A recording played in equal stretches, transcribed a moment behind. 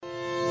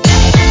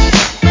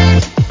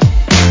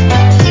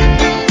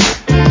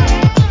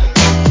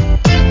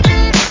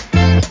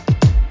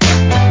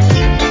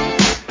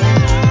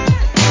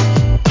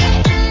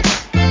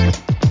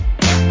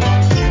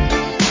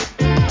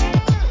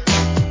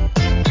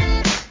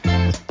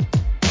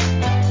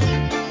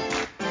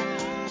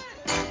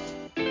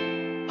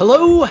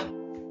Hello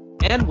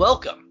and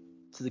welcome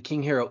to the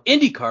King Hiro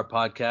Indycar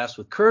podcast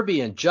with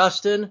Kirby and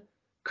Justin.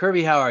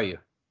 Kirby, how are you?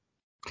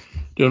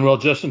 Doing well,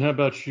 Justin. How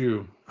about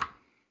you?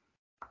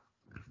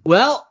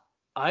 Well,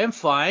 I am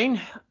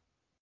fine.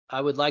 I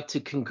would like to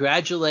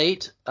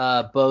congratulate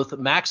both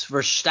Max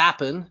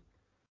Verstappen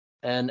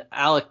and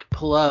Alec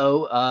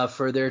Palou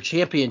for their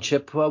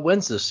championship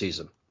wins this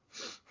season.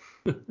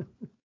 I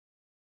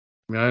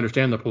mean, I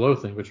understand the Palou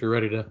thing, but you're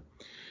ready to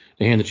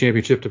hand the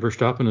championship to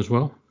Verstappen as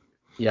well?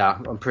 Yeah,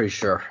 I'm pretty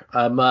sure.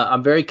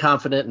 I'm very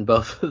confident in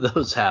both of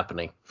those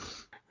happening.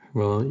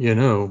 Well, you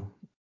know,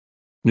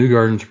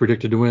 Newgarden's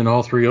predicted to win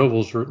all three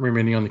ovals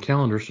remaining on the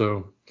calendar,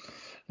 so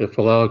if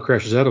Palou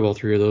crashes out of all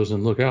three of those,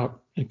 then look out.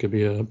 It could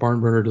be a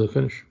barn burner to the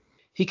finish.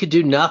 He could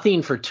do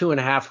nothing for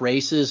 2.5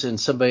 races, and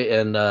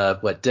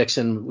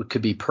Dixon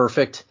could be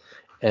perfect,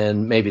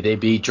 and maybe they'd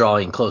be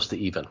drawing close to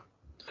even.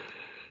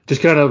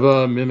 Just kind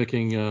of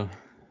mimicking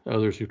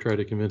others who try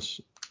to convince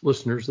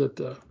listeners that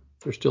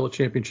there's still a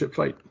championship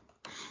fight.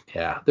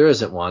 Yeah, there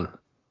isn't one.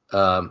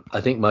 I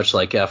think much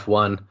like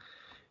F1,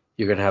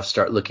 you're going to have to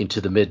start looking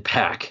to the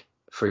mid-pack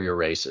for your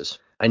races.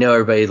 I know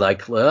everybody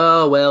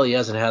he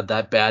hasn't had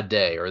that bad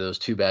day or those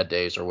 2 bad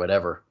days or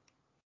whatever.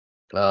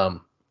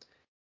 That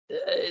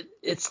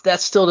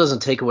still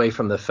doesn't take away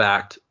from the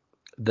fact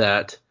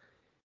that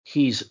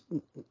he's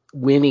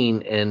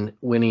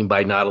winning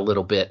by not a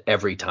little bit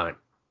every time.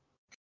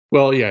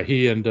 Well, yeah,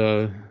 he and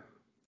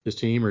his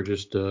team are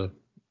just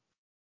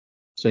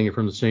singing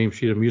from the same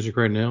sheet of music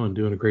right now and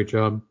doing a great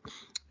job.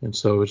 And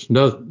so there's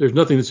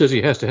nothing that says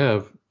he has to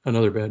have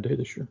another bad day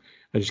this year.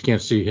 I just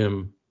can't see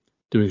him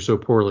doing so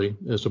poorly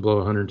as to blow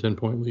a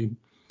 110-point lead.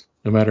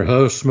 No matter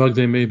how smug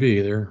they may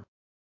be, they're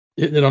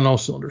hitting it on all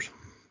cylinders.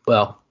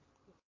 Well,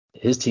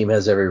 his team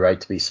has every right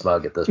to be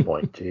smug at this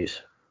point. Jeez.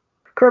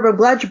 Kirby, I'm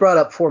glad you brought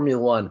up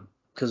Formula One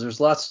because there's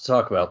lots to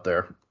talk about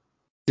there.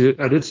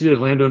 I did see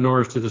Lando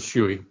Norris to the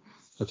shoey.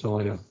 That's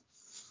all I know.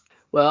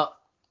 Well,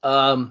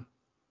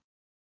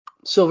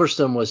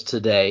 Silverstone was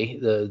today,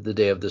 the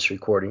day of this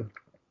recording.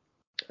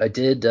 I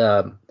did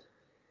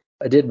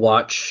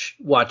watch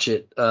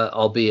it,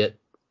 albeit,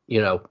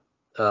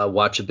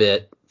 watch a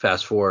bit,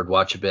 fast forward,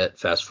 watch a bit,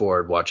 fast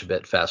forward, watch a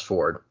bit, fast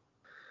forward.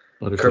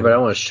 Kirby, I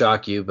don't want to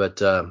shock you,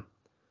 but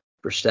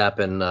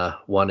Verstappen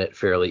won it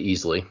fairly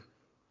easily.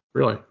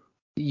 Really?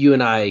 You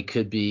and I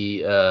could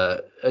be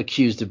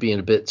accused of being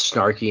a bit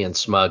snarky and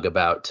smug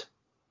about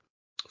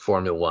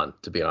Formula One,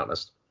 to be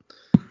honest.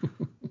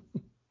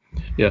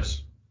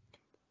 Yes.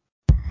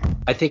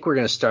 I think we're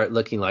going to start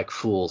looking like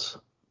fools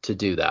to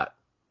do that.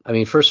 I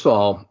mean, first of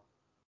all,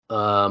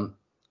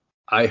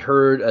 I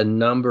heard a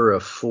number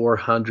of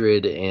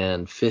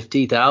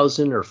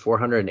 450,000 or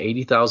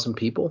 480,000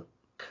 people.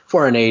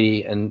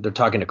 480, and they're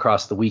talking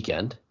across the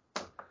weekend.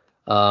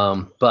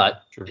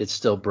 But sure. It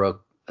still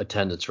broke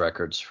attendance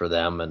records for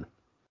them and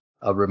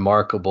a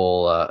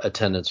remarkable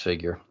attendance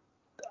figure.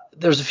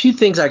 There's a few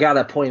things I got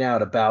to point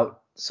out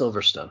about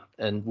Silverstone,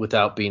 and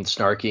without being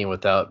snarky and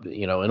without,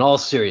 in all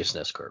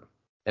seriousness, Kurt.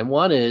 And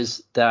one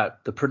is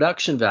that the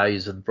production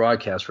values of the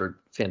broadcast were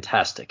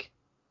fantastic.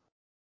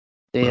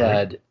 They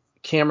had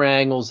camera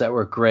angles that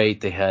were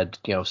great. They had,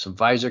 some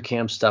visor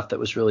cam stuff that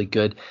was really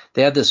good.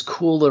 They had this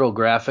cool little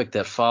graphic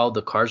that followed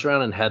the cars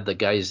around and had the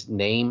guy's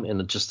name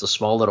in just a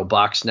small little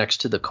box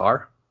next to the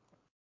car.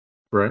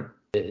 Right.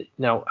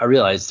 Now, I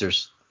realize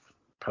there's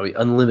probably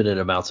unlimited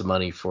amounts of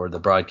money for the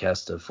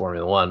broadcast of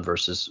Formula One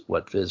versus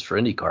what is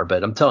for IndyCar,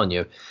 but I'm telling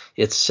you,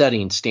 it's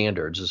setting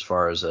standards as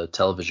far as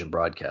television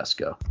broadcasts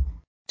go.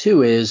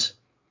 2 is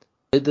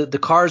the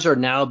cars are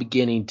now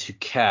beginning to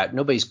catch.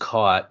 Nobody's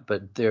caught,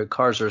 but their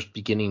cars are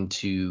beginning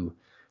to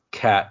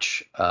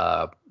catch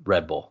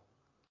Red Bull.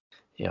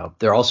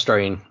 They're all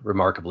starting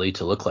remarkably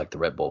to look like the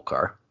Red Bull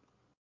car.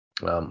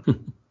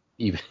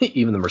 Even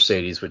the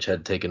Mercedes, which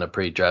had taken a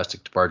pretty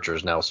drastic departure,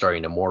 is now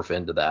starting to morph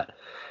into that.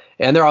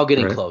 And they're all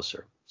getting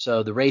closer.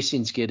 So the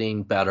racing's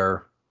getting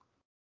better.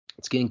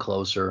 It's getting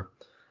closer.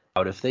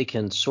 But if they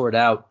can sort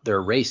out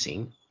their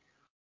racing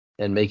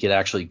and make it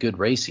actually good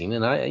racing,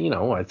 and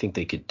I think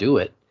they could do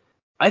it.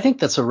 I think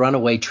that's a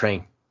runaway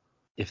train.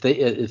 If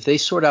they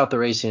sort out the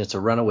racing, it's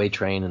a runaway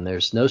train, and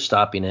there's no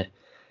stopping it.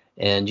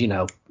 And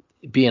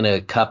being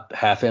a cup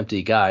half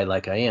empty guy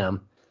like I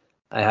am,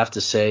 I have to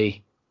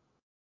say,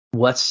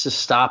 what's to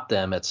stop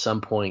them at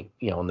some point,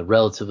 in the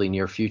relatively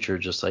near future?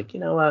 Just like,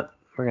 what,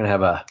 we're gonna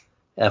have a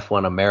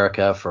F1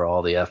 America for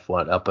all the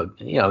F1 up, and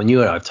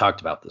you and I've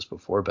talked about this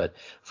before, but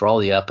for all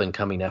the up and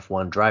coming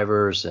F1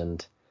 drivers,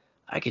 and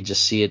I could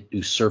just see it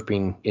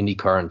usurping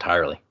IndyCar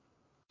entirely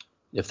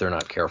if they're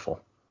not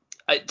careful.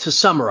 To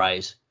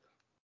summarize,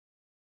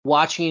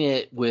 watching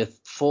it with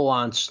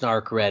full-on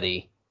snark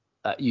ready,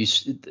 at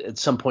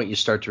some point you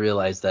start to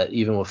realize that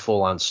even with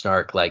full-on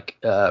snark,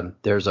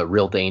 there's a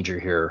real danger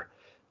here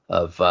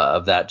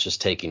of that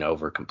just taking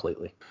over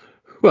completely.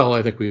 Well,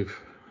 I think we've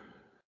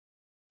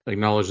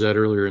acknowledged that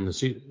earlier in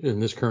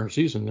this current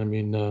season. I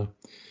mean,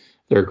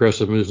 their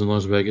aggressive moves in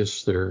Las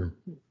Vegas, they're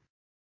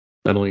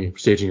not only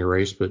staging a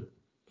race, but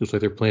looks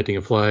like they're planting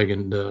a flag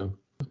and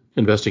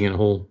investing in a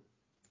whole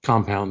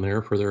compound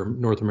there for their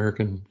North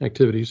American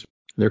activities.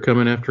 They're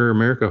coming after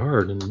America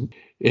hard, and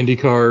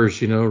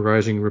IndyCar's,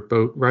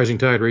 rising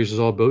tide raises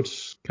all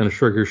boats. Kind of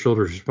shrug your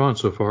shoulders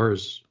response so far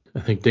is,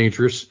 I think,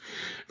 dangerous,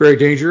 very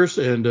dangerous,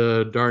 and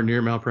darn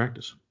near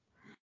malpractice.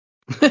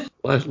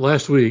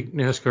 Last week,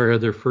 NASCAR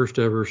had their first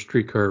ever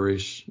streetcar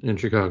race in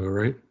Chicago,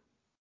 right?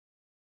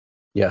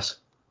 Yes.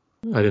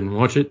 I didn't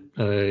watch it.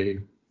 I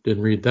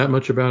didn't read that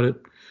much about it,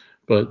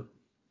 but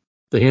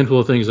the handful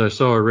of things I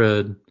saw or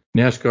read,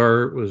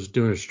 NASCAR was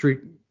doing a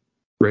street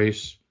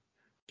race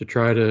to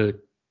try to,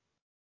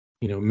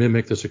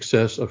 mimic the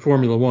success of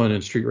Formula One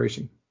and street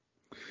racing.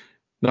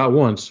 Not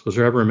once was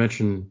there ever a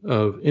mention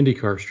of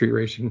IndyCar street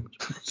racing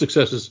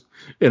successes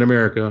in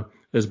America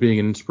as being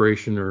an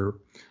inspiration or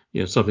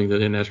something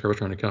that NASCAR was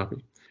trying to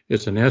copy.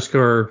 It's a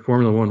NASCAR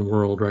Formula One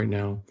world right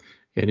now,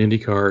 and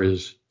IndyCar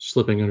is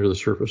slipping under the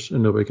surface,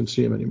 and nobody can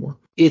see him anymore.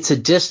 It's a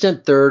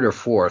distant third or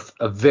fourth,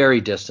 a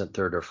very distant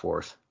third or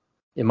fourth.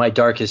 In my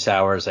darkest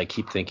hours, I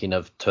keep thinking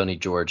of Tony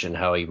George and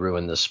how he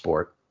ruined the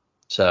sport.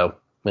 So I'm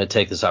going to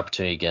take this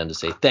opportunity again to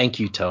say thank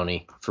you,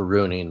 Tony, for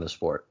ruining the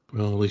sport.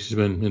 Well, at least he's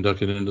been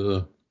inducted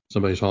into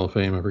somebody's Hall of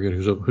Fame. I forget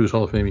whose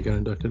Hall of Fame he got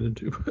inducted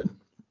into. But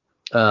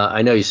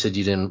I know you said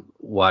you didn't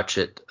watch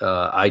it.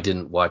 I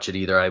didn't watch it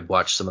either. I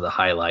watched some of the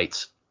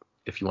highlights,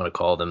 if you want to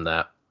call them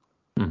that.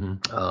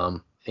 Mm-hmm.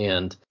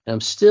 And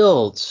I'm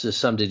still to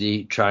some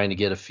degree trying to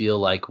get a feel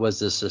like, was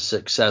this a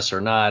success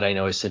or not? I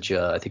know I sent you,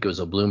 I think it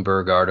was a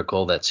Bloomberg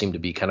article that seemed to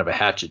be kind of a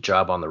hatchet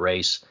job on the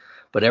race.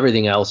 But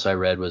everything else I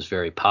read was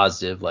very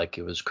positive. Like,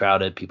 it was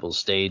crowded. People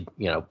stayed,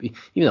 even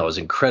though it was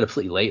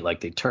incredibly late,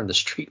 like they turned the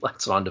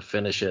streetlights on to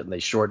finish it and they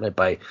shortened it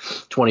by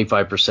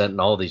 25%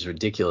 and all these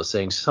ridiculous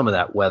things. Some of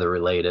that weather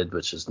related,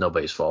 which is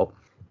nobody's fault.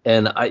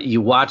 And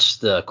you watch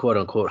the quote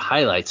unquote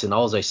highlights, and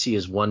all I see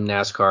is one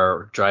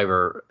NASCAR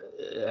driver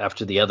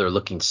after the other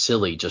looking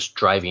silly, just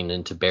driving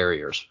into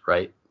barriers.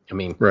 Right. I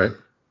mean, right.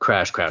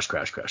 Crash.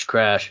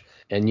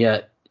 And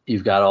yet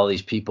you've got all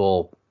these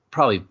people,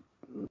 probably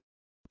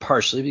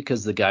partially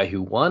because the guy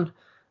who won,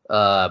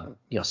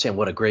 saying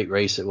what a great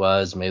race it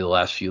was. Maybe the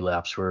last few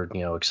laps were,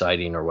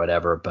 exciting or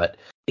whatever, but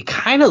it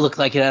kind of looked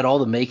like it had all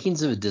the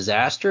makings of a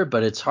disaster,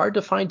 but it's hard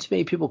to find too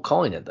many people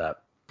calling it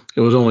that.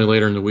 It was only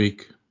later in the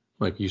week,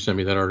 like you sent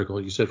me that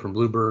article, you said from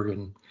Bloomberg,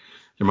 and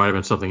there might have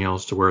been something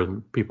else to where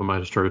people might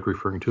have started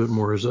referring to it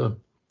more as a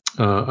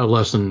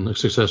less than a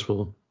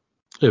successful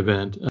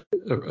event.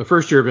 A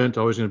first-year event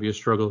always going to be a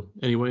struggle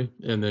anyway,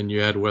 and then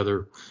you add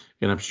weather,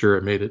 and I'm sure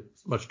it made it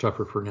much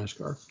tougher for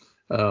NASCAR.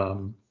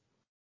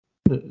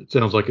 It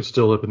sounds like it's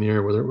still up in the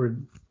air whether it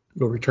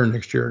will return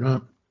next year or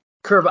not.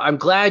 Curb, I'm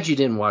glad you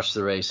didn't watch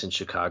the race in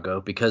Chicago,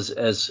 because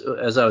as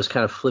I was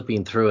kind of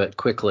flipping through it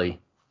quickly,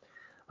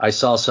 I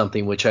saw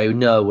something which I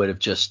know would have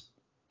just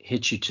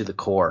hit you to the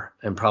core,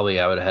 and probably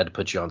I would have had to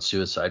put you on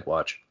suicide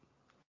watch.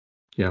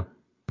 Yeah.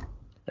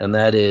 And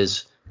that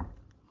is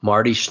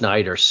Marty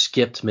Schneider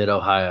skipped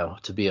Mid-Ohio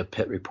to be a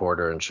pit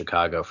reporter in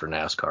Chicago for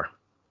NASCAR.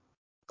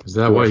 Is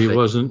that why he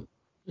wasn't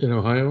in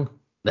Ohio?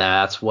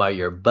 That's why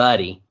your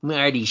buddy,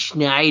 Marty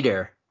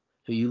Schneider,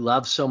 who you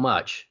love so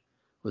much,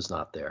 was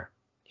not there.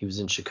 He was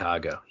in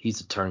Chicago.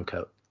 He's a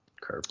turncoat,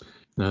 Curb.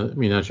 Now,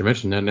 not to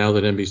mention that now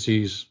that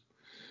NBC's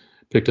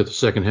picked up the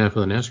second half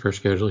of the NASCAR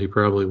schedule, he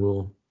probably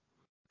will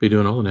be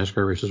doing all the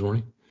NASCAR races, won't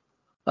he?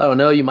 I don't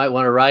know. You might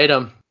want to write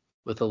him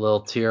with a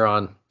little tear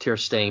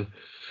stain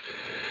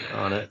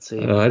on it.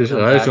 See, I just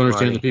don't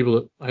understand the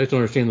people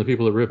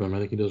that rip him. I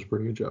think he does a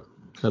pretty good job.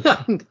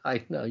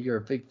 I know you're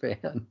a big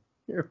fan.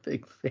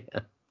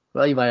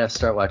 Well, you might have to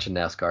start watching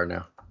NASCAR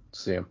now.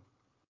 See him.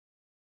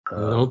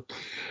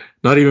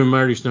 Not even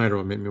Marty Schneider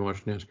will make me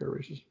watch NASCAR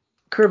races.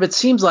 Curb, it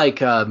seems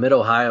like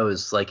Mid-Ohio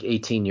is like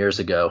 18 years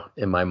ago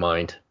in my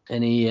mind.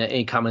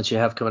 Any comments you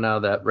have coming out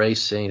of that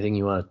race? Anything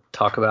you want to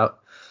talk about?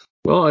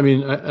 Well, I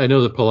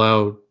know that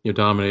Palou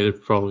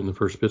dominated following the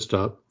first pit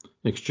stop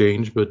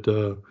exchange, but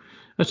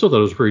I still thought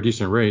it was a pretty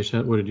decent race.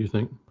 What did you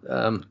think?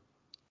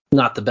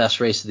 Not the best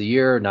race of the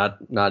year,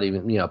 not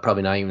even,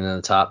 probably not even in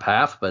the top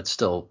half, but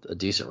still a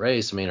decent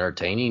race.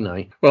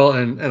 Entertaining. Well,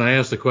 and I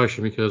asked the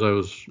question because I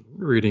was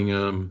reading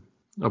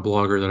a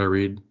blogger that I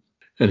read,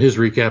 and his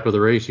recap of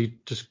the race, he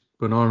just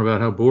went on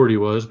about how bored he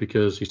was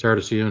because he's tired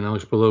of seeing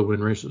Alex Palou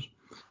win races.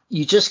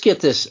 You just get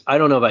this, I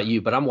don't know about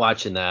you, but I'm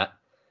watching that,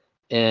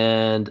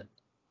 and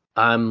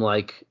I'm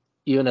like,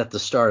 even at the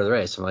start of the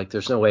race, I'm like,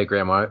 there's no way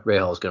Graham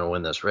Rahal is going to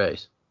win this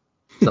race.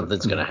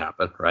 Something's going to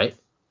happen, right?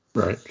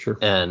 Right, sure.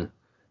 And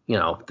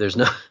there's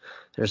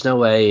no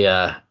way,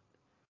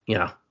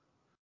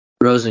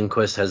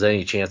 Rosenquist has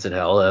any chance in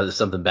hell.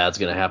 Something bad's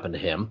going to happen to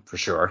him for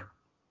sure.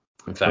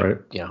 In fact,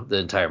 right. The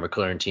entire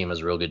McLaren team has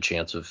a real good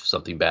chance of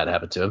something bad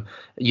happening to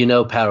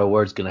him. Pat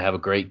O'Ward's going to have a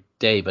great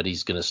day, but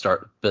he's going to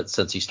start. But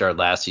since he started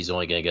last, he's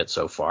only going to get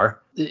so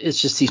far.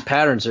 It's just these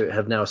patterns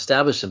have now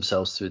established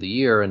themselves through the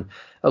year. And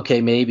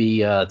okay, maybe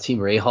Team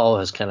Rahal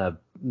has kind of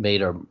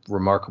made a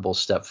remarkable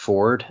step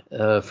forward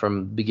from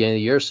the beginning of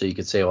the year. So you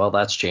could say, well,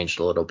 that's changed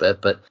a little bit.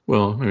 But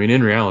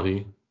in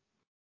reality,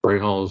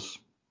 Rahal's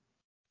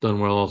done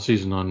well all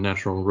season on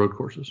natural road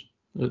courses.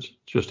 It's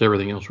just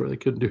everything else where they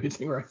couldn't do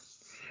anything right.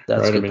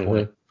 That's right? a good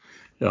point.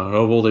 On an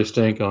oval, they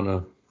stink.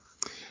 On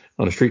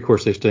a street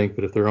course, they stink.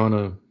 But if they're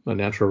on a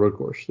natural road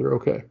course, they're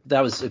okay.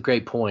 That was a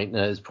great point.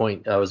 And his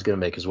point I was going to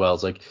make as well.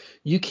 It's like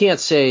you can't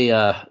say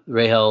Rahal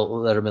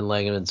Letterman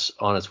Langman's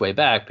on its way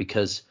back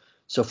because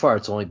so far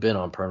it's only been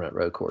on permanent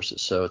road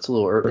courses. So it's a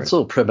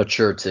little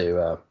premature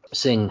to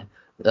sing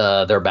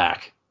they're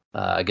back.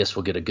 I guess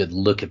we'll get a good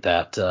look at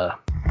that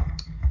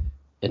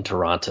in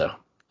Toronto.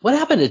 What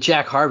happened to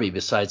Jack Harvey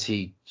besides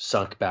he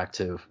sunk back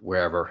to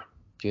wherever?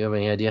 Do you have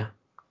any idea?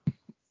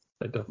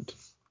 I don't.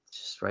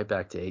 Just right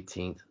back to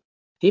 18th.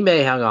 He may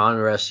hang on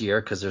the rest of the year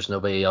because there's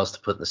nobody else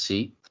to put in the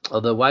seat.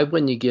 Although, why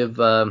wouldn't you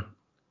give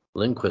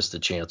Lindquist a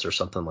chance or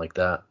something like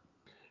that?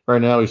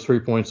 Right now, he's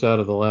 3 points out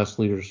of the last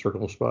leader's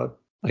circle spot.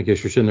 I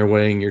guess you're sitting there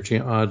weighing your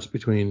odds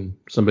between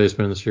somebody that's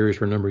been in the series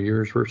for a number of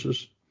years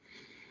versus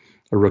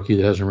a rookie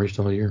that hasn't raced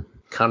all year.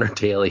 Connor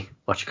Daly.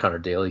 Watch Connor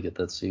Daly get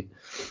that seat.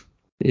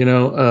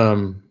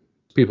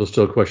 People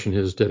still question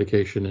his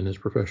dedication and his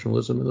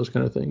professionalism and those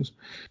kind of things.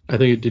 I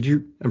think,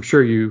 I'm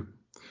sure you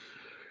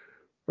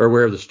are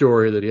aware of the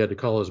story that he had to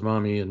call his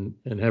mommy and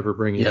have her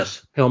bring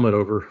his helmet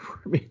over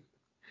for me.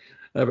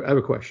 I have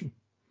a question.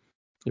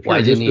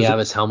 Why didn't he have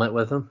his helmet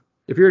with him?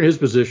 If you're in his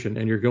position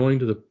and you're going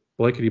to the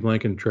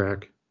blankety-blanket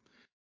track,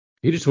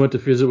 he just went to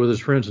visit with his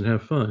friends and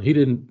have fun.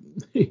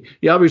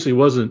 He obviously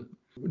wasn't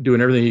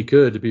doing everything he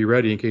could to be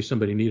ready in case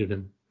somebody needed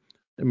him.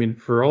 I mean,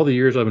 for all the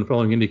years I've been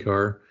following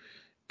IndyCar,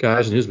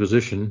 guys in his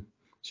position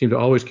seem to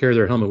always carry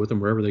their helmet with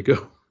them wherever they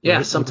go. Yeah,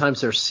 right?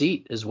 Sometimes their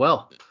seat as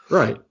well.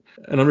 Right.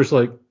 And I'm just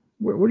like,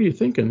 what are you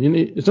thinking?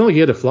 It's not like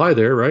he had to fly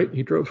there, right?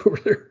 He drove over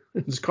there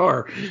in his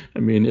car. I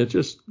mean, it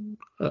just,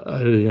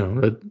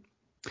 it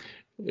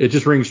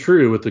just rings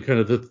true with the kind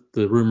of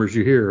the rumors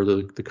you hear,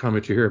 the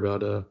comments you hear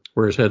about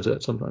where his head's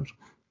at sometimes.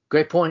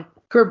 Great point.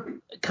 Kirby,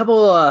 a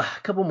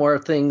couple more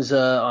things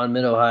on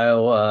Mid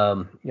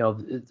Ohio.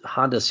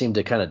 Honda seemed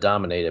to kind of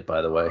dominate it,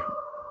 by the way.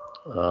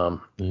 Yeah,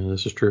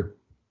 this is true.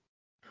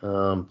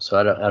 So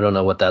I don't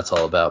know what that's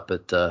all about,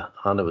 but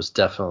Honda was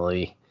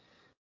definitely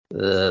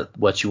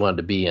what you wanted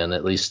to be in,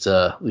 at least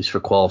for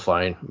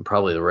qualifying and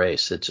probably the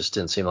race. It just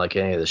didn't seem like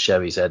any of the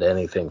Chevys had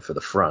anything for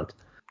the front.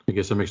 I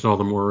guess that makes it all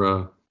the more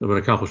of an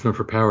accomplishment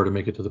for Power to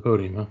make it to the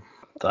podium, huh?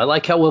 I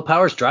like how Will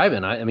Power's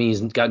driving. I mean,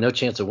 he's got no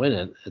chance of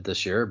winning it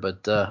this year,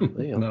 but No.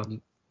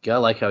 You gotta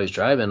like how he's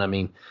driving. I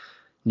mean,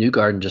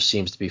 Newgarden just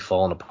seems to be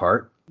falling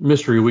apart.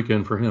 Mystery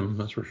weekend for him,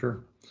 that's for sure.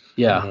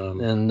 Yeah,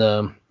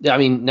 I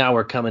mean, now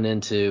we're coming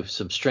into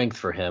some strength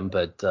for him,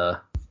 but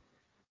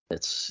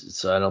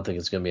it's I don't think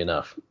it's going to be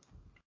enough.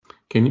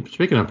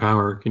 Speaking of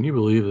Power, can you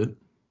believe it?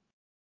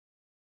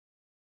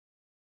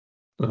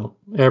 Well,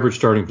 average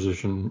starting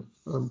position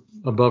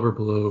above or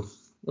below,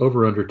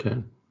 over under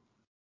 10.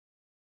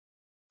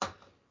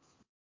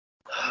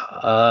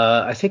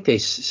 I think they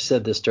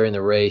said this during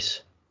the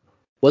race.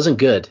 Wasn't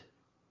good.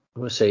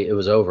 I'm going to say it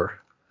was over.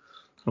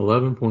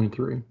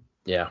 11.3.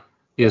 Yeah.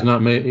 He has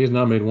not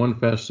made one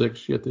Fast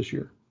Six yet this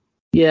year.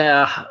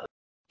 Yeah. It'd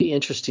be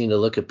interesting to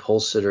look at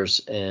pole sitters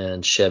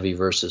and Chevy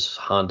versus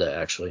Honda,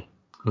 actually.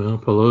 Well,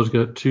 Palou's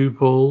got 2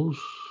 poles.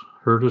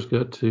 Herta's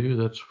got 2.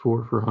 That's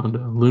 4 for Honda.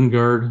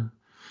 Lundgaard,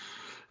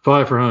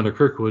 5 for Honda.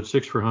 Kirkwood,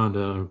 6 for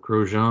Honda.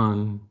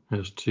 Grosjean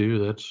has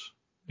 2. That's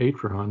 8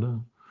 for Honda.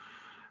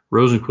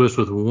 Rosenquist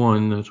with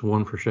 1. That's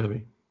 1 for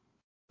Chevy.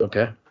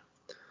 Okay.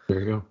 There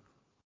you go.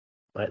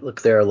 Might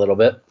look there a little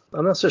bit.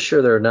 I'm not so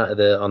sure they're not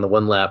on the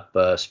one lap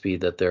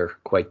speed that they're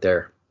quite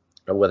there.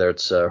 Whether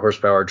it's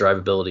horsepower,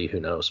 drivability, who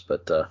knows?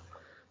 But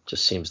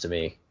just seems to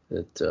me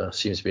it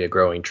seems to be a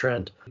growing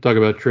trend. Talk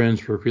about trends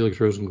for Felix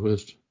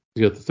Rosenquist.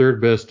 He's got the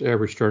third best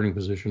average starting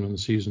position on the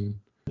season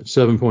at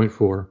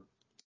 7.4,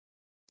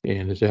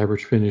 and his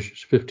average finish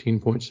is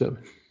 15.7.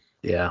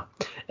 Yeah,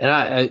 and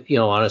I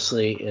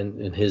honestly,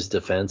 in his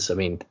defense, I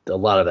mean, a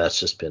lot of that's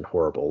just been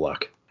horrible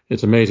luck.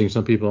 It's amazing.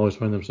 Some people always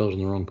find themselves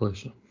in the wrong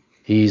place.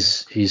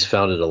 He's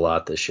found it a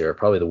lot this year.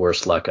 Probably the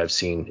worst luck I've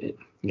seen.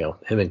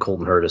 Him and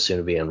Colton Herta soon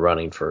to be in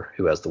running for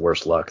who has the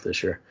worst luck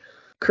this year.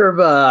 Curb,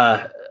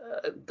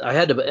 I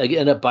had to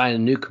end up buying a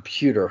new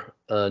computer,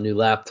 a new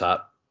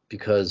laptop,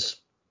 because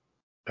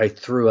I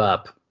threw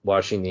up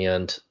watching the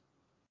end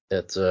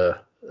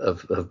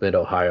of Mid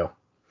Ohio.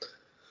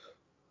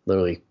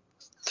 Literally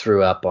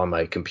threw up on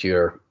my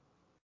computer,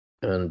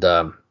 and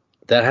that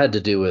had to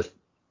do with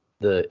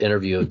the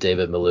interview of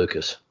David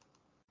Malukas.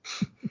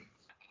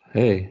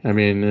 Hey, I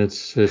mean,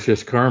 it's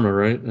just karma,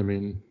 right? I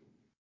mean,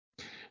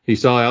 he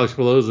saw Alex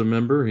Palou as a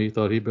member. He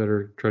thought he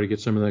better try to get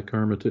some of that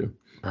karma too.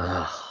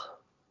 Oh,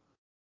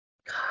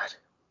 God.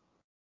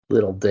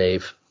 Little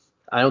Dave.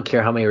 I don't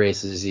care how many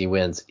races he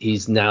wins.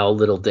 He's now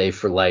Little Dave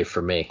for life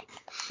for me.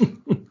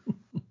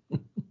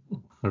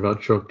 I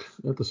about choked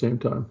at the same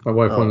time. My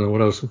wife wanted to know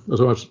what I was.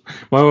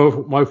 My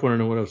wife wanted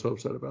to know what I was so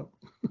upset about.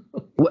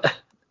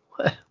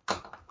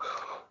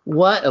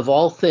 What of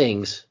all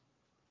things,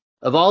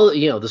 of all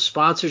the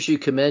sponsors you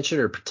could mention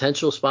or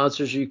potential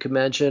sponsors you could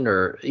mention,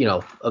 or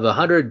of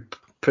 100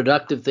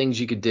 productive things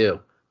you could do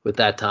with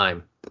that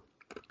time,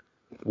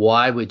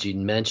 why would you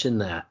mention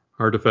that?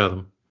 hard to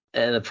fathom.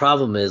 And the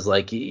problem is,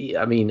 like,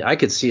 I mean, I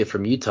could see it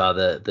from Utah.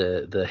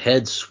 The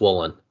head's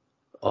swollen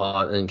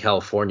in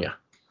California.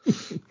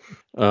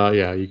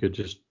 Yeah, you could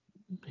just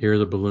hear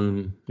the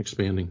balloon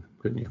expanding,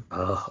 couldn't you?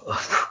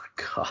 Oh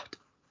God,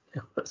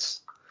 it was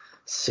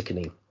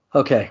sickening.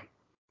 Okay,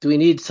 do we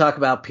need to talk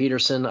about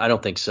Peterson? I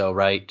don't think so,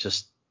 right?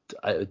 Just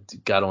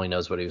God only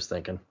knows what he was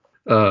thinking.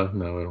 No,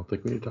 I don't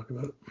think we need to talk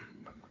about it.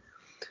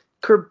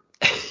 Curb.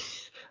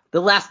 This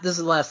is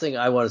the last thing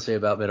I want to say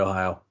about Mid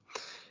Ohio.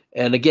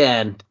 And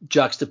again,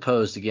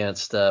 juxtaposed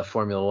against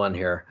Formula One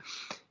here,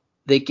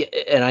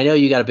 and I know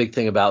you got a big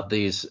thing about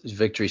these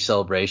victory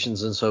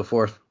celebrations and so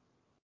forth.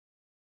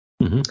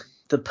 Mm-hmm.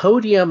 The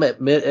podium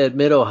at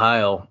Mid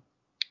Ohio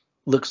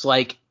looks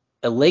like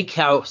a lake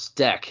house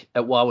deck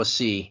at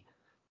Wawasee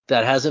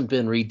that hasn't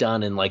been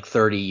redone in like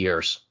 30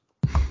 years.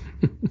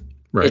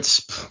 Right. It's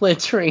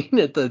splintering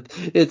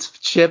it's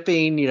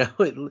chipping,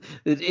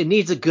 it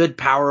needs a good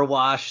power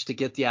wash to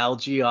get the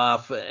algae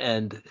off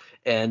and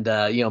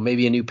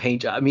maybe a new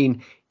paint job. I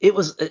mean,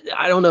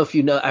 I don't know if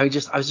you know, I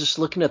was just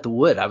looking at the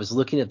wood. I was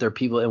looking at their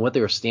people and what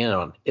they were standing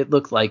on. It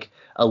looked like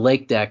a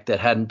lake deck that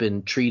hadn't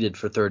been treated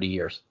for 30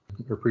 years.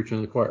 They're preaching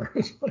to the choir.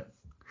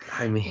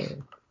 I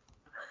mean,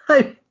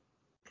 it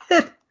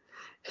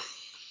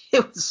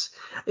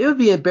would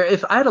be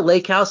if I had a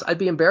lake house, I'd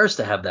be embarrassed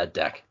to have that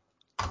deck.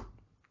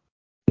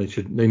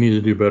 They need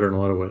to do better in a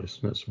lot of ways.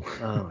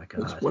 Oh my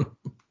God.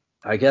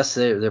 I guess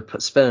they're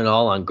spending it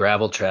all on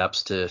gravel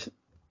traps to,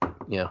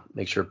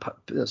 make sure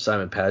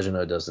Simon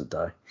Pagenaud doesn't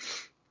die.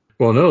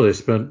 Well, no, they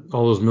spent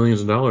all those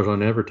millions of dollars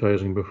on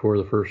advertising before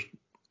the first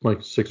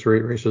 6 or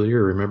 8 races of the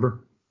year.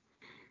 Remember?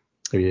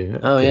 Haven't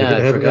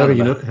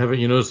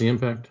you noticed the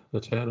impact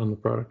that's had on the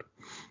product?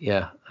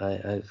 Yeah,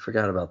 I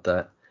forgot about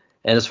that.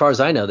 And as far as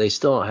I know, they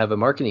still don't have a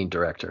marketing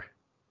director.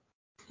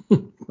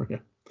 Yeah.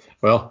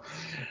 Well,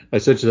 I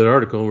sent you that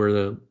article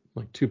where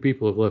 2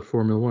 people have left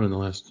Formula One in the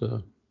last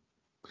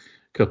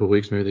couple of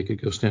weeks. Maybe they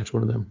could go snatch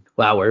one of them.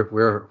 Wow,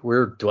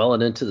 we're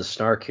dwelling into the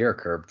snark here,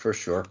 Curb, for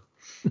sure.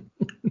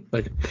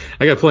 I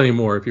got plenty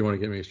more if you want to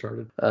get me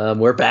started.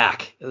 We're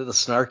back. The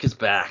snark is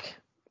back.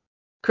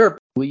 Curb,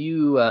 will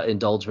you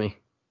indulge me?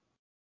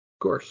 Of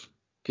course.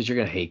 Because you're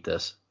going to hate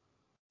this.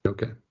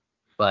 Okay.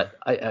 But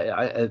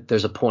I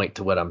there's a point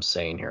to what I'm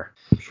saying here.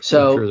 I'm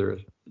sure there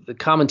is. The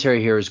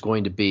commentary here is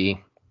going to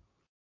be,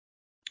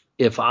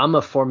 if I'm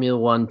a Formula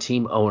One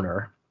team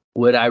owner,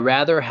 would I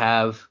rather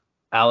have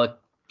Alex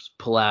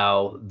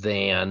Palou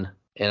than,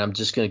 and I'm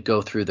just going to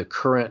go through the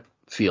current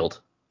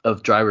field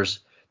of drivers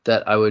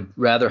that I would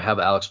rather have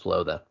Alex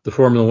Palou than. The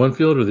Formula One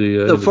field or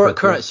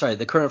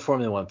the current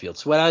Formula One field.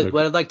 So what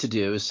I'd like to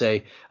do is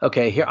say,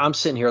 okay, here I'm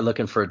sitting here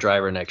looking for a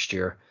driver next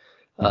year,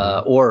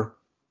 or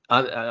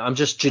I'm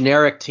just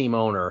generic team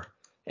owner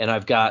and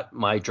I've got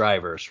my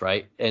drivers,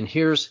 right? And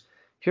here's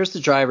the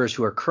drivers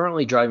who are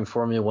currently driving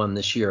Formula One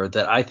this year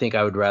that I think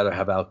I would rather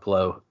have Alex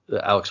Palou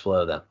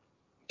than.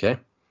 Okay,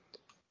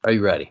 are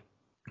you ready?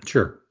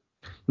 Sure.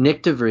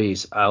 Nick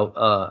DeVries,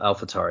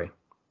 AlphaTauri.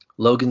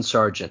 Logan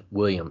Sargent,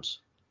 Williams.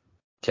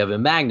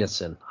 Kevin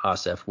Magnussen,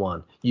 Haas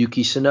F1.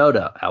 Yuki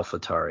Tsunoda,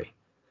 AlphaTauri.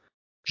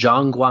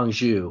 Zhang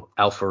Guangzhou,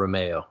 Alfa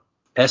Romeo.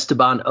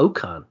 Esteban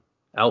Ocon,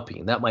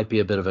 Alpine. That might be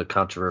a bit of a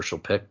controversial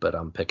pick, but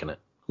I'm picking it.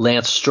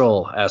 Lance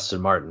Stroll,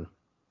 Aston Martin.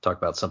 Talk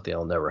about something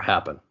that'll never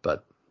happen,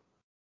 but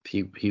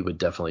he would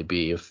definitely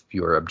be if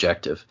you were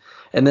objective.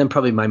 And then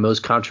probably my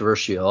most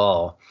controversial of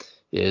all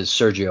is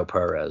Sergio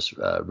Perez,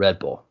 Red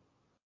Bull.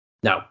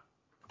 Now,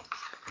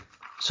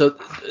 so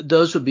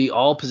those would be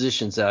all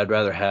positions that I'd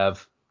rather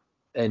have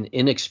an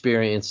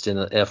inexperienced in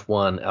the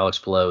F1 Alex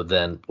Palou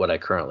than what I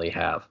currently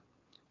have.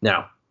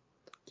 Now,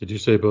 did you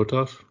say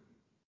Bottas?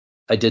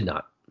 I did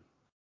not.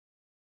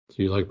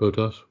 So you like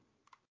Bottas?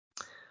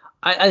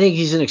 I think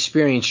he's an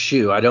experienced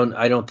shoe. I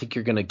don't think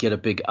you're going to get a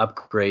big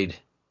upgrade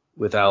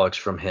with Alex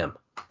from him.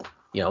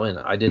 And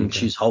I didn't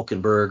choose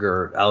Hülkenberg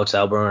or Alex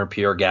Albon or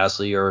Pierre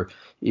Gasly or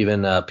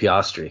even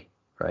Piastri,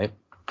 right?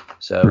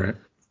 So, right.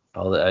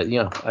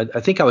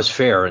 I think I was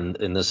fair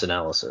in this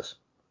analysis.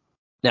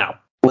 Now,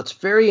 what's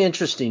very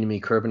interesting to me,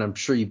 Curb, and I'm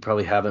sure you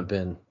probably haven't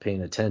been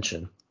paying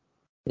attention,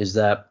 is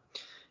that,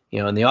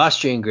 in the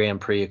Austrian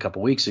Grand Prix a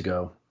couple weeks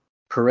ago,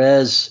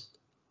 Perez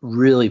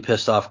really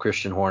pissed off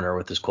Christian Horner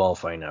with his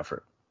qualifying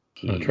effort.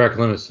 Track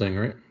limits thing,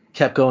 right?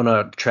 Kept going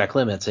on track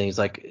limits, and he's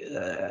like,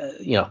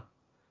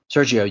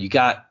 Sergio, you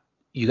got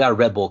a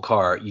Red Bull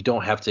car. You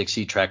don't have to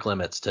exceed track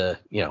limits to,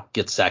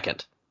 get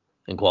second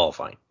in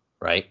qualifying,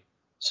 right?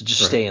 So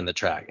just stay in the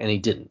track. And he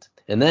didn't.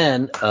 And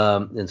then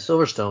in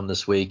Silverstone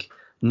this week,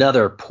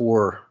 another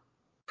poor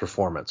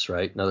performance,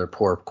 right? Another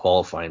poor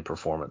qualifying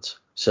performance.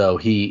 So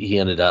he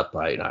ended up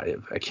by,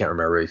 I can't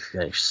remember if he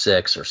finished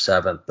 6th or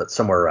 7th, but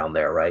somewhere around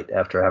there, right?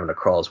 After having to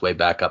crawl his way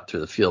back up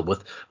through the field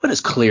with what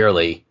is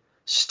clearly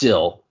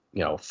still,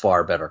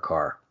 far better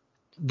car.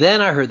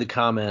 Then I heard the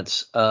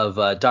comments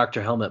of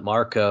Dr. Helmut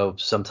Marko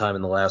sometime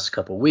in the last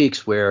couple of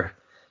weeks where,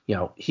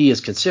 he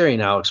is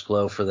considering Alex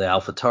Palou for the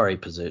AlphaTauri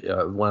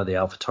position, one of the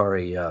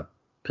AlphaTauri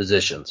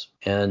positions.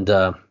 And,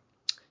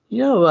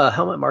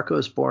 Helmut Marko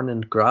was born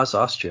in Graz,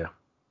 Austria.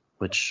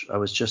 which I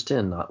was just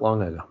in not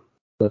long ago.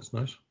 That's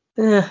nice.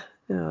 Yeah,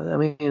 I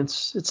mean,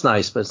 it's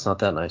nice, but it's not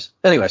that nice.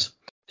 Anyways,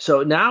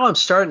 so now I'm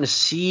starting to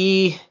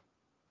see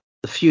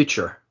the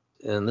future,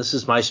 and this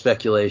is my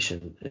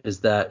speculation, is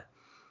that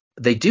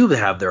they do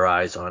have their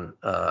eyes on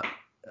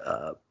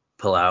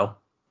Palou,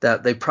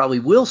 that they probably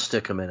will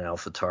stick him in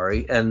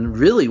AlphaTauri, and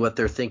really what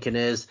they're thinking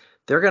is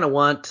they're going to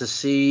want to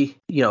see,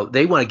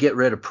 they want to get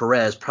rid of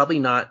Perez, probably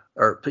not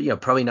at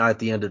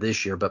the end of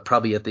this year, but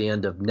probably at the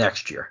end of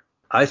next year.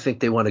 I think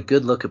they want a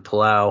good look at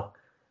Palou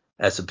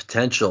as a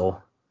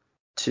potential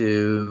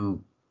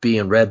to be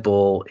in Red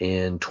Bull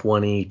in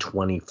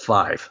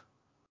 2025.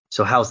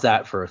 So how's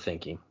that for a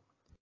thinking?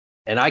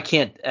 And I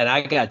got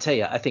to tell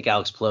you, I think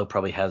Alex Palou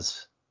probably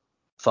has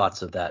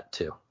thoughts of that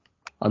too.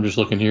 I'm just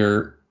looking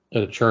here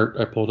at a chart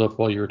I pulled up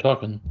while you were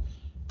talking.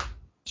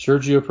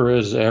 Sergio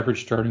Perez's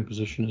average starting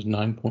position is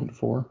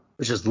 9.4.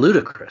 Which is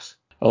ludicrous.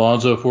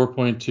 Alonso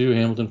 4.2,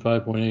 Hamilton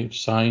 5.8,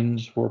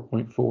 Sainz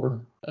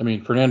 4.4. I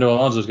mean, Fernando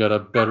Alonso's got a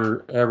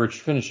better average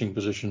finishing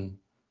position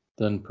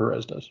than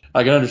Perez does.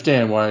 I can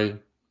understand why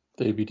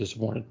they'd be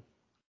disappointed.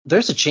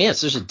 There's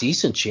a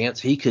decent chance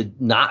he could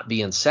not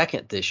be in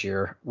second this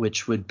year,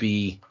 which would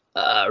be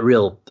a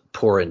real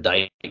poor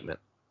indictment,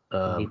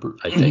 I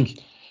think.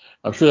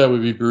 I'm sure that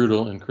would be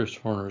brutal in Chris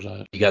Horner's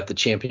eyes. You got the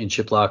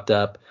championship locked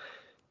up.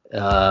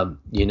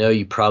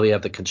 You probably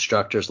have the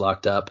constructors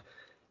locked up.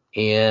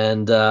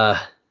 And the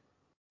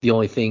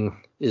only thing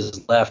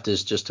is left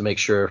is just to make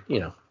sure,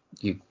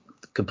 you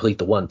complete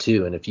the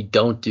 1-2. And if you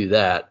don't do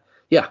that,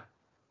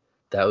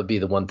 that would be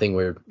the one thing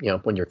where,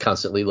 when you're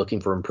constantly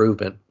looking for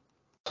improvement.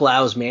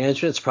 Palou's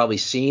management's probably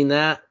seen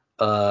that.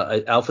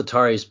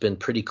 AlphaTauri has been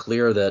pretty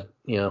clear that,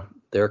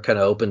 they're kind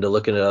of open to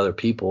looking at other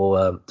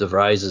people. De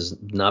Vries has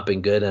not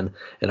been good, and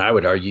I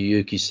would argue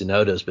Yuki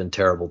Tsunoda has been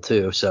terrible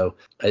too. So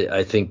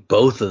I think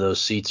both of those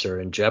seats are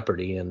in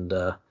jeopardy, and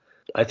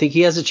I think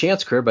he has a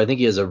chance, Kirb. I think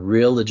he has a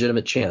real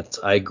legitimate chance.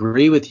 I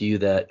agree with you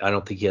that I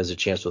don't think he has a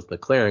chance with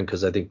McLaren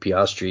because I think the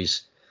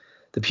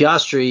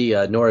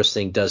Piastri Norris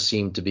thing does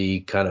seem to be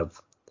kind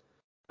of.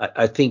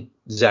 I think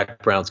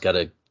Zach Brown's got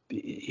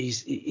he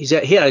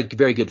had a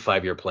very good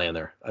 5-year plan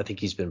there. I think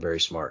he's been very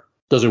smart.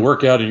 Does it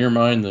work out in your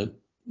mind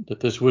that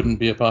this wouldn't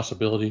be a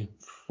possibility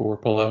for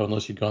Palou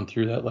unless he'd gone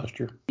through that last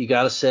year? You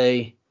got to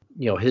say,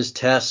 his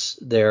tests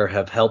there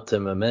have helped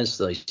him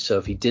immensely. So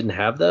if he didn't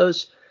have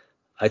those,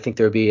 I think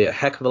there would be a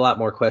heck of a lot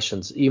more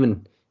questions.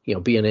 Even,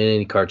 being an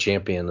IndyCar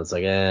champion, it's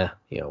like,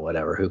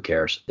 whatever, who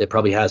cares? It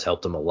probably has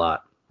helped him a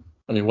lot.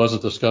 I mean,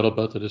 wasn't the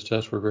scuttlebutt that his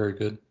tests were very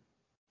good?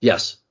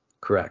 Yes,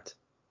 correct.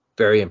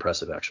 Very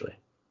impressive, actually.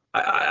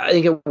 I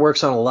think it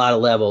works on a lot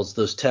of levels.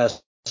 Those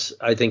tests,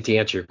 I think to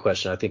answer your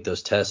question, I think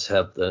those tests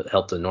have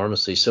helped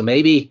enormously. So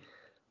maybe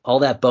all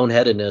that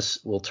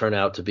boneheadedness will turn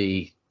out to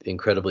be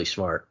incredibly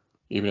smart.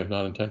 Even if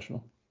not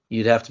intentional.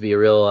 You'd have to be a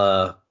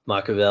real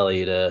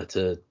Machiavelli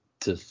to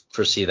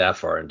foresee that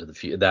far into the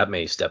future, that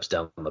many steps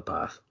down the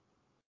path.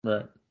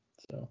 Right.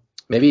 So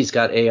maybe he's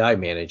got AI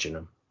managing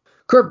him.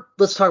 Kirb,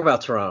 let's talk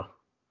about Toronto.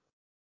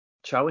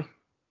 Shall we?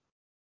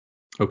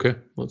 Okay,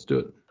 let's do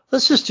it.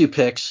 Let's just do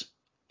picks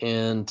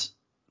and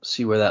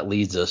see where that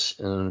leads us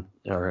in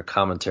our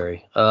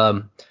commentary.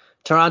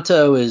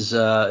 Toronto is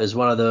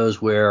one of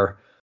those where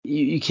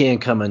you can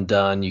come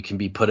undone. You can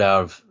be put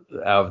out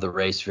of the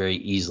race very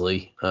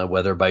easily,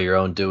 whether by your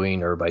own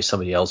doing or by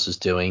somebody else's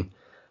doing.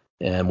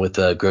 And with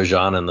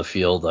Grosjean in the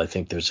field, I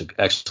think there's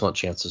excellent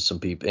chances some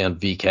people, and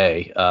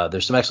VK,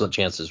 there's some excellent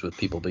chances with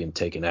people being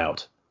taken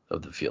out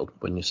of the field,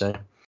 wouldn't you say?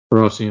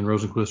 Rossi and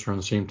Rosenqvist are on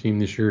the same team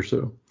this year,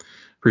 so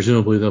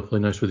presumably they'll play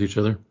nice with each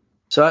other.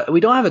 So we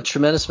don't have a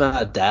tremendous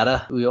amount of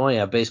data. We only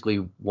have basically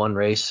one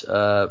race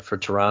for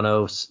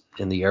Toronto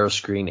in the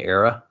Aeroscreen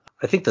era.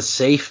 I think the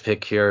safe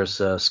pick here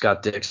is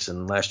Scott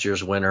Dixon, last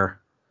year's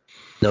winner,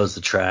 knows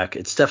the track.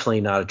 It's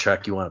definitely not a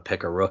track you want to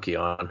pick a rookie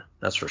on,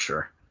 that's for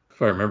sure.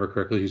 If I remember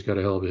correctly, he's got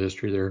a hell of a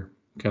history there,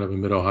 kind of a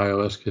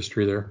Mid-Ohio-esque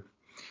history there.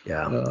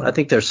 Yeah, I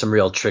think there's some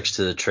real tricks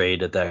to the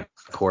trade at that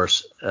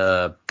course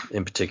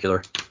in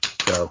particular.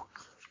 So,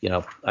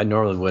 I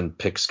normally wouldn't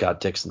pick Scott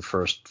Dixon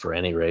first for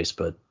any race,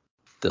 but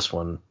this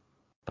one,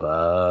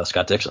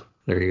 Scott Dixon.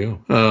 There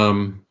you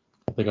go.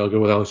 I think I'll go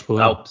with Alex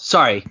Palou. Oh,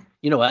 sorry.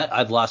 You know what?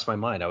 I've lost my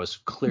mind. I was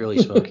clearly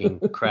smoking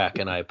crack,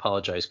 and I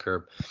apologize,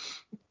 Kirb.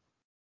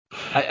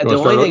 You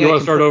want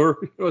to start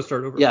over?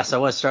 Yes, I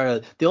want to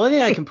start. The only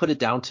thing I can put it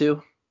down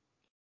to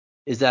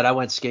is that I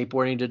went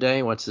skateboarding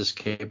today. Went to the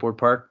skateboard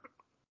park.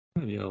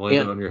 Landed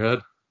on your head.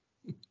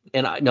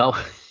 And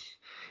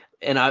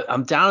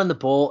I'm down in the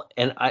bowl,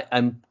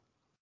 and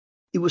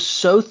it was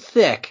so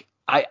thick,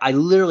 I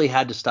literally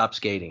had to stop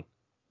skating.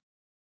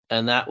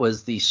 And that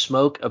was the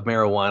smoke of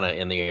marijuana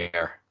in the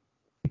air.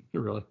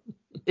 Really?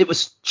 It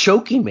was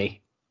choking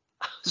me.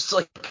 I was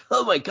like,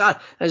 oh my God.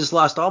 I just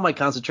lost all my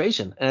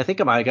concentration. And I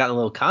think I might have gotten a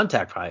little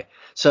contact high.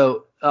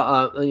 So,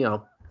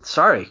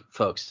 sorry,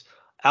 folks.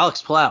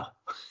 Alex Palou.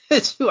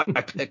 It's who I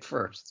picked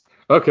first.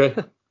 Okay.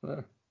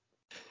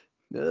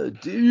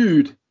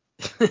 Dude.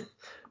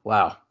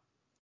 Wow.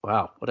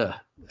 What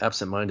a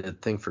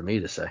absent-minded thing for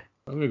me to say.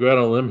 I'm going to go out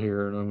on a limb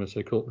here, and I'm going to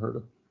say Colton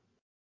Herta.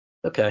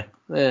 Okay.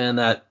 And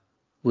that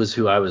was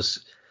who I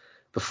was,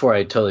 before I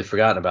had totally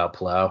forgotten about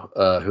Palou,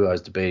 who I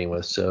was debating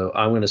with. So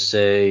I'm going to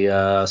say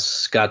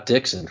Scott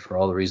Dixon for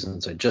all the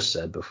reasons I just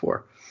said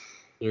before.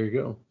 There you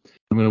go.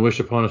 I'm going to wish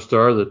upon a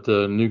star that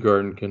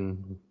Newgarden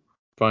can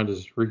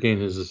regain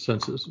his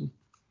senses and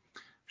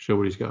show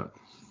what he's got.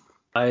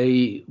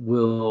 I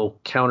will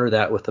counter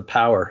that with the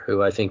Power,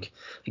 who I think,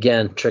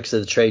 again, tricks of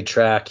the trade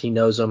track. He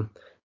knows them.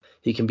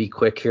 He can be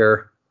quick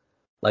here.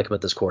 Like him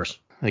at this course.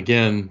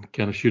 Again,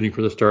 kind of shooting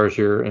for the stars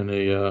here, and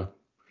I'm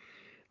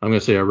going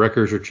to say a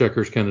wreckers or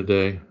checkers kind of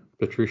day,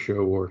 Patricia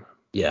Award.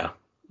 Yeah,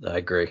 I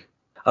agree.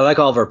 I like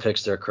all of our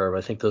picks there, Curb.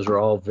 I think those are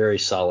all very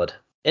solid.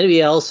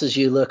 Anybody else as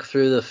you look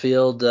through the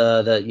field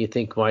that you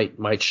think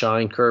might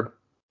shine, Curb?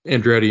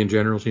 Andretti in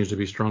general seems to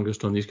be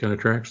strongest on these kind of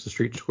tracks, the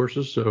street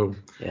courses. So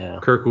yeah.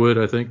 Kirkwood,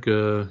 I think,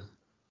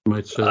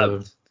 might.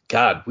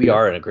 God, we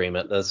are in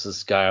agreement. That's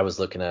this guy I was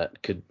looking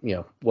at. Could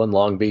one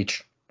Long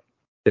Beach.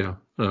 Yeah.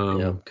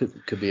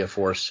 Could be a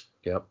force.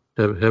 Yep.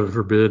 Heaven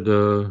forbid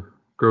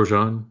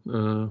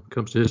Grosjean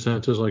comes to his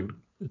senses like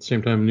at the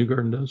same time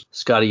Newgarden does.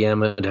 Scotty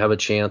M would have a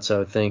chance, I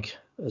would think,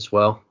 as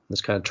well.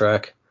 This kind of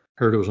track.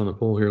 Heard it was on the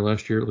pole here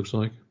last year, it looks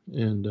like,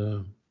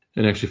 and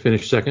actually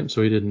finished second,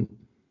 so he didn't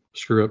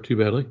screw up too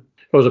badly.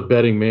 I was a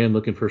betting man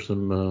looking for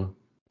some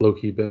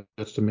low-key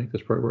bets to make.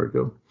 That's probably where I'd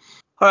go.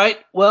 All right.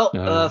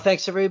 Well,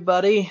 thanks,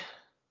 everybody.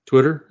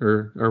 Twitter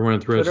or we're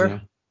on Threads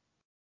Twitter?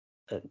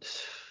 now?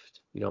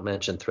 We don't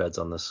mention Threads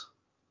on this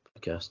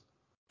podcast.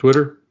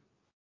 Twitter?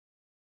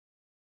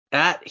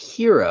 At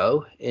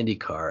Hiro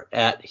Indycar.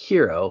 At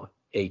Hiro,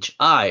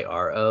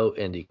 Hiro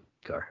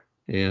Indycar.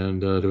 And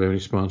do we have any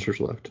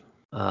sponsors left?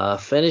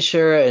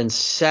 Finisher in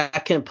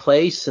second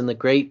place in the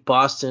Great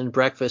Boston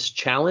Breakfast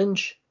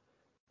Challenge.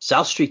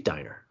 South Street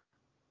Diner,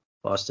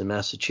 Boston,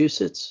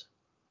 Massachusetts.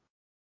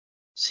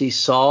 See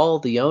Saul,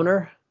 the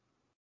owner,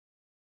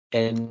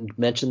 and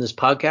mention this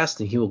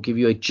podcast, and he will give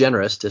you a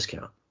generous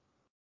discount.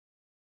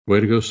 Way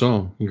to go,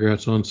 Saul.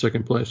 Congrats on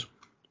second place.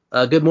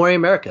 Good Morning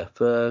America.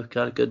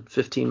 Got a good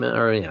 15 minutes,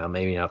 or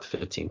maybe not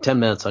 15, 10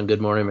 minutes on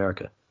Good Morning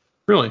America.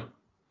 Really?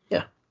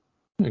 Yeah.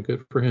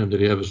 Good for him.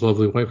 Did he have his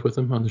lovely wife with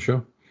him on the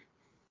show?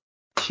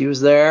 She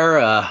was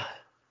there.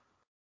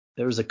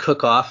 There was a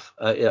cook-off,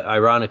 not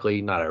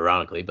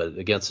ironically, but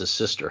against his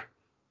sister.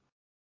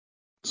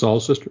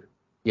 Saul's sister?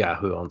 Yeah,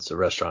 who owns the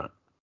restaurant.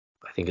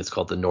 I think it's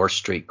called the North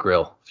Street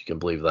Grill, if you can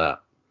believe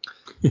that.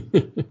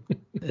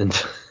 And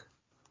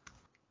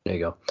there you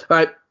go. All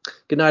right.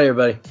 Good night,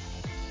 everybody.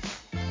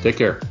 Take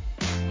care.